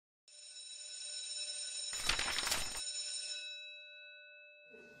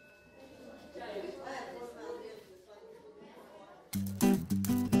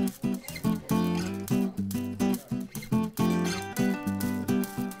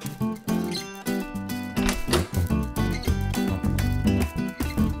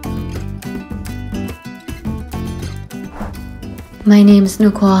My name is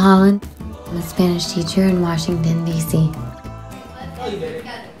Nicole Holland. I'm a Spanish teacher in Washington, D.C. Yo,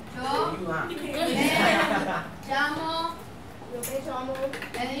 llamo,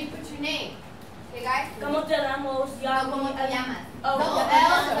 and then you put your name. Okay, guys? ¿Cómo te llamas? ¿Cómo te llamas?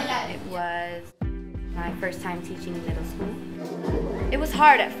 It was my first time teaching middle school. It was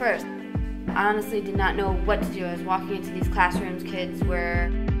hard at first. I honestly did not know what to do. I was walking into these classrooms, kids were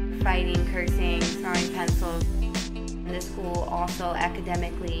fighting, cursing, throwing pencils. This school also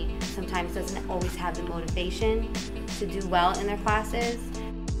academically sometimes doesn't always have the motivation to do well in their classes.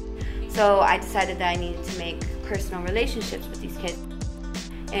 So I decided that I needed to make personal relationships with these kids.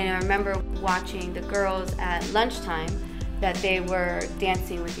 And I remember watching the girls at lunchtime that they were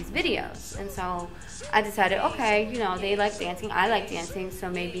dancing with these videos. And so I decided, okay, you know, they like dancing, I like dancing, so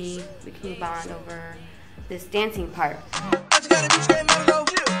maybe we can bond over this dancing part.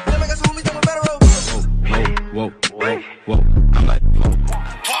 Whoa, whoa, I'm like, whoa.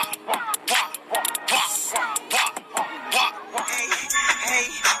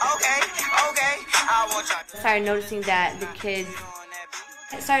 I started noticing that the kids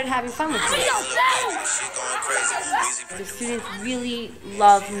started having fun with me. The students really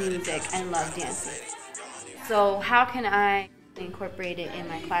love music and love dancing. So how can I incorporate it in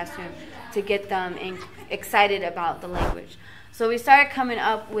my classroom to get them excited about the language? So we started coming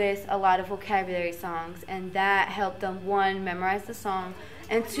up with a lot of vocabulary songs, and that helped them, one, memorize the song,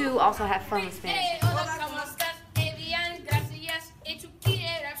 and two, also have fun with Spanish.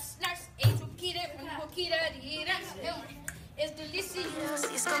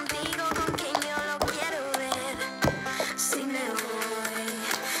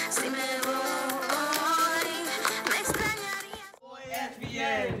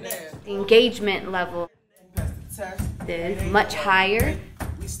 The engagement level is much higher.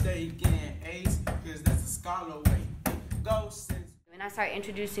 And I started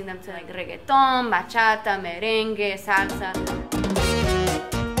introducing them to like reggaeton, bachata, merengue, salsa.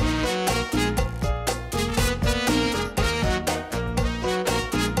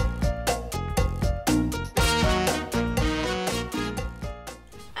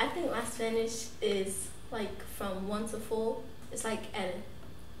 I think my Spanish is like from 1 to 4. It's like at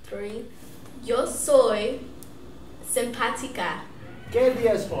 3. Yo soy simpática. ¿Qué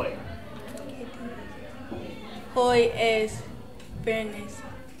día es hoy? Hoy es viernes.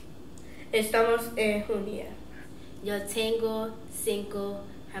 Estamos en junio. Yo tengo 5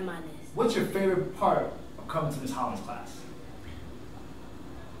 hermanos. What's your favorite part of coming to Miss Holland's class?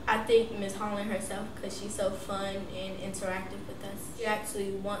 I think Miss Holland herself, because she's so fun and interactive with us. She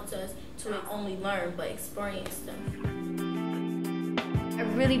actually wants us to not only learn, but experience them. I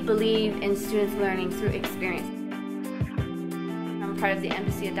really believe in students learning through experience. I'm part of the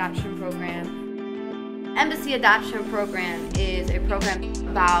Embassy Adoption Program. Embassy Adoption Program is a program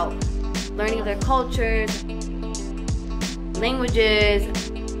about learning their cultures, languages,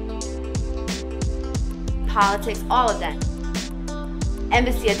 politics, all of that.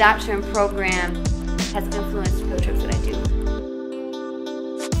 Embassy Adoption Program has influenced field trips that I do.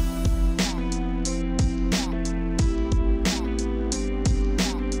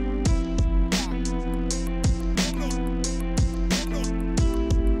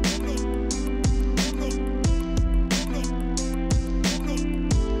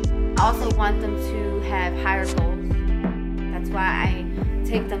 I also want them to have higher goals. That's why I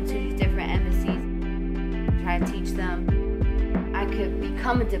take them to these different embassies, try to teach them I could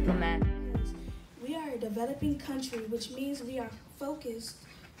become a diplomat. We are a developing country, which means we are focused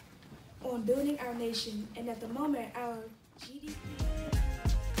on building our nation, and at the moment our GDP...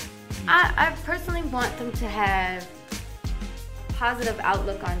 I personally want them to have a positive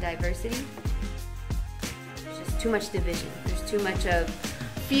outlook on diversity. There's just too much division. There's too much of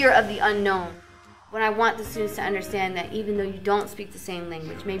fear of the unknown. When I want the students to understand that even though you don't speak the same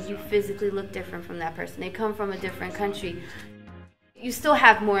language, maybe you physically look different from that person, they come from a different country, you still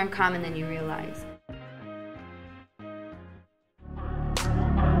have more in common than you realize.